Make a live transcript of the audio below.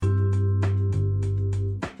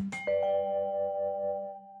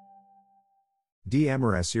D.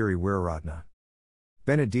 Amoris Iri Weeraratna.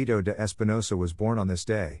 Benedito de Espinosa was born on this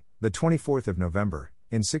day, the 24th of November,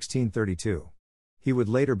 in 1632. He would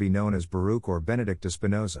later be known as Baruch or Benedict de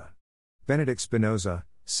Spinoza. Benedict Spinoza,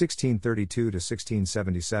 1632 to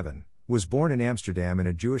 1677, was born in Amsterdam in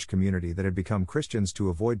a Jewish community that had become Christians to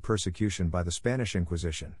avoid persecution by the Spanish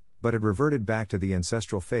Inquisition, but had reverted back to the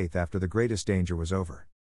ancestral faith after the greatest danger was over.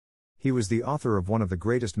 He was the author of one of the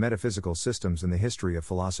greatest metaphysical systems in the history of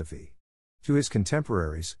philosophy. To his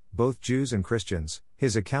contemporaries, both Jews and Christians,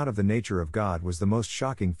 his account of the nature of God was the most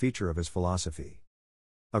shocking feature of his philosophy.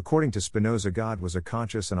 According to Spinoza, God was a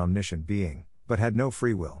conscious and omniscient being, but had no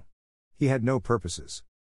free will. He had no purposes.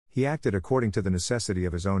 He acted according to the necessity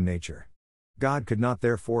of his own nature. God could not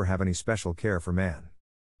therefore have any special care for man.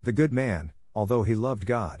 The good man, although he loved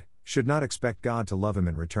God, should not expect God to love him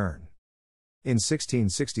in return. In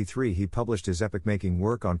 1663 he published his epoch-making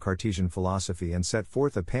work on Cartesian philosophy and set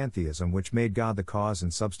forth a pantheism which made God the cause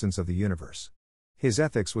and substance of the universe. His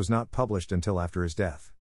Ethics was not published until after his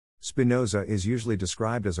death. Spinoza is usually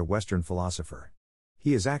described as a Western philosopher.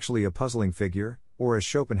 He is actually a puzzling figure, or as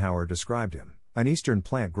Schopenhauer described him, an Eastern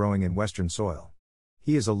plant growing in Western soil.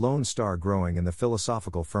 He is a lone star growing in the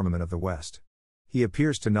philosophical firmament of the West. He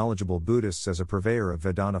appears to knowledgeable Buddhists as a purveyor of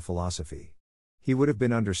Vedanta philosophy. He would have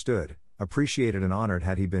been understood, appreciated and honored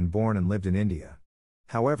had he been born and lived in India.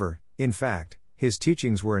 However, in fact, his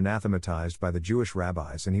teachings were anathematized by the Jewish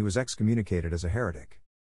rabbis and he was excommunicated as a heretic.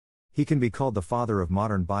 He can be called the father of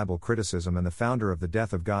modern Bible criticism and the founder of the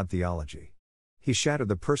death of God theology. He shattered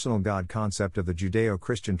the personal God concept of the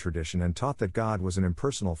Judeo-Christian tradition and taught that God was an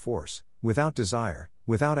impersonal force, without desire,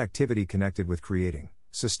 without activity connected with creating,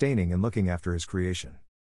 sustaining and looking after his creation.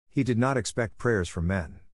 He did not expect prayers from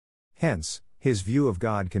men. Hence, his view of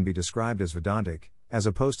God can be described as Vedantic, as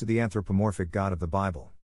opposed to the anthropomorphic God of the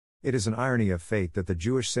Bible. It is an irony of fate that the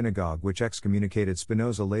Jewish synagogue which excommunicated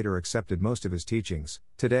Spinoza later accepted most of his teachings.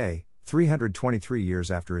 Today, 323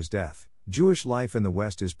 years after his death, Jewish life in the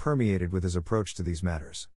West is permeated with his approach to these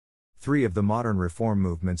matters. 3 of the modern reform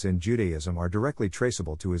movements in Judaism are directly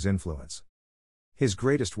traceable to his influence. His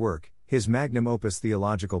greatest work, his magnum opus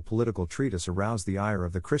theological political treatise, aroused the ire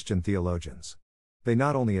of the Christian theologians. They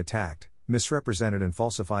not only attacked, misrepresented and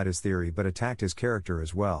falsified his theory but attacked his character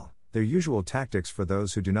as well, their usual tactics for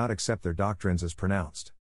those who do not accept their doctrines as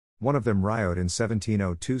pronounced. One of them riot in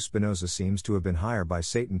 1702. Spinoza seems to have been hired by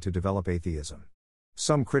Satan to develop atheism.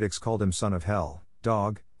 Some critics called him son of hell,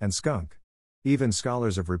 dog, and skunk. Even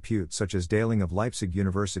scholars of repute such as Dehling of Leipzig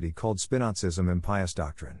University called Spinozism impious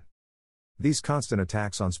doctrine. These constant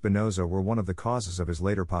attacks on Spinoza were one of the causes of his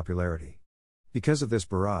later popularity. Because of this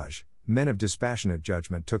barrage, men of dispassionate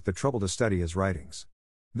judgment took the trouble to study his writings.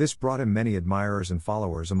 This brought him many admirers and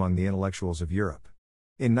followers among the intellectuals of Europe.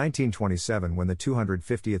 In 1927, when the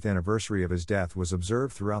 250th anniversary of his death was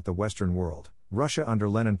observed throughout the Western world, Russia under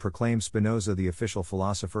Lenin proclaimed Spinoza the official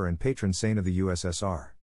philosopher and patron saint of the USSR.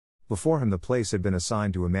 Before him the place had been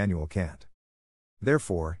assigned to Immanuel Kant.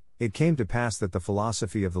 Therefore, it came to pass that the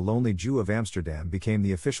philosophy of the lonely Jew of Amsterdam became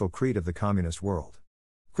the official creed of the communist world.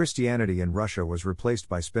 Christianity in Russia was replaced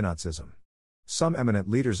by Spinozism. Some eminent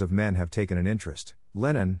leaders of men have taken an interest.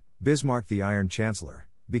 Lenin, Bismarck the Iron Chancellor,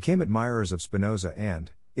 became admirers of Spinoza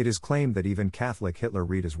and, it is claimed that even Catholic Hitler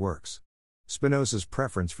read his works. Spinoza's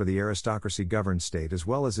preference for the aristocracy-governed state as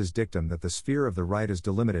well as his dictum that the sphere of the right is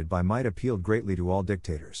delimited by might appealed greatly to all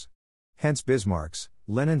dictators. Hence Bismarck's,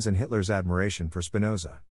 Lenin's and Hitler's admiration for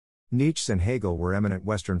Spinoza. Nietzsche and Hegel were eminent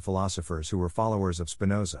Western philosophers who were followers of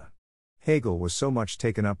Spinoza. Hegel was so much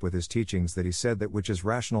taken up with his teachings that he said that which is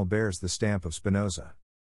rational bears the stamp of Spinoza.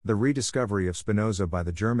 The rediscovery of Spinoza by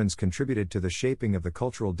the Germans contributed to the shaping of the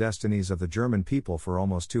cultural destinies of the German people for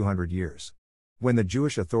almost 200 years. When the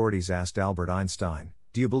Jewish authorities asked Albert Einstein,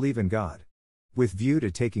 "Do you believe in God?" with view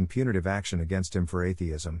to taking punitive action against him for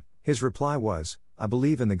atheism, his reply was, "I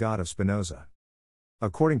believe in the God of Spinoza."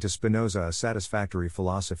 According to Spinoza, a satisfactory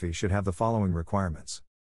philosophy should have the following requirements.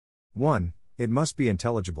 1. It must be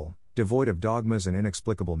intelligible, devoid of dogmas and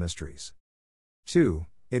inexplicable mysteries. 2.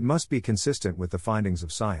 It must be consistent with the findings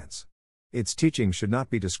of science. Its teaching should not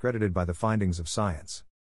be discredited by the findings of science.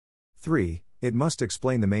 3. It must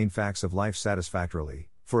explain the main facts of life satisfactorily,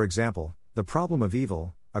 for example, the problem of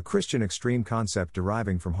evil, a Christian extreme concept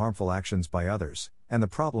deriving from harmful actions by others, and the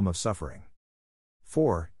problem of suffering.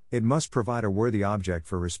 4. It must provide a worthy object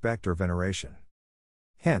for respect or veneration.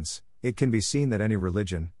 Hence, it can be seen that any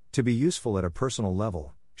religion, to be useful at a personal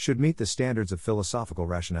level, should meet the standards of philosophical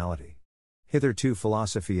rationality. Hitherto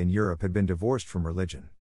philosophy in Europe had been divorced from religion.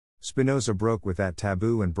 Spinoza broke with that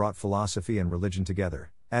taboo and brought philosophy and religion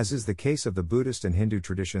together, as is the case of the Buddhist and Hindu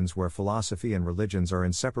traditions where philosophy and religions are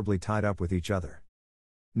inseparably tied up with each other.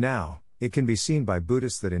 Now, it can be seen by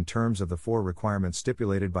Buddhists that in terms of the four requirements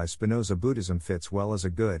stipulated by Spinoza, Buddhism fits well as a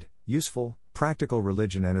good, useful, practical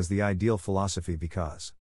religion and as the ideal philosophy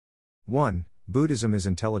because 1. Buddhism is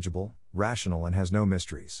intelligible, rational and has no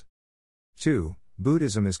mysteries. 2.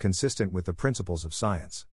 Buddhism is consistent with the principles of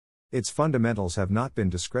science. Its fundamentals have not been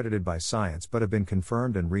discredited by science but have been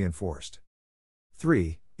confirmed and reinforced.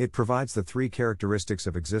 3. It provides the three characteristics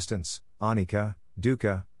of existence, anicca,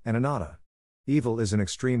 dukkha, and anatta. Evil is an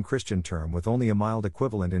extreme Christian term with only a mild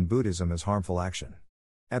equivalent in Buddhism as harmful action.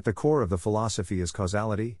 At the core of the philosophy is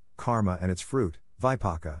causality, karma and its fruit,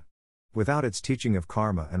 vipaka. Without its teaching of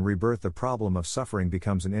karma and rebirth, the problem of suffering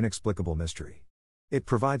becomes an inexplicable mystery. It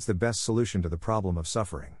provides the best solution to the problem of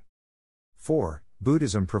suffering. 4.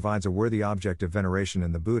 Buddhism provides a worthy object of veneration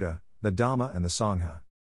in the Buddha, the Dhamma and the Sangha.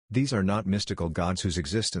 These are not mystical gods whose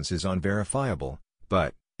existence is unverifiable,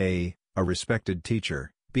 but a respected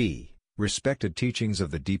teacher, b. respected teachings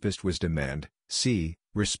of the deepest wisdom and c.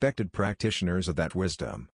 respected practitioners of that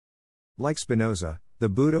wisdom. Like Spinoza, the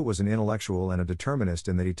Buddha was an intellectual and a determinist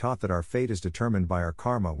in that he taught that our fate is determined by our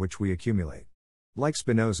karma which we accumulate. Like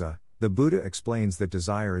Spinoza, the Buddha explains that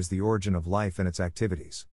desire is the origin of life and its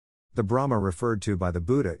activities. The Brahma referred to by the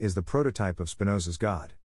Buddha is the prototype of Spinoza's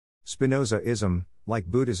God. Spinozaism, like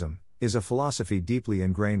Buddhism, is a philosophy deeply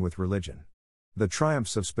ingrained with religion. The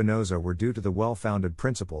triumphs of Spinoza were due to the well-founded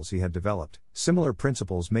principles he had developed. Similar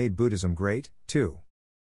principles made Buddhism great, too.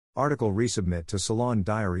 Article resubmit to Ceylon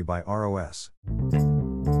Diary by ROS.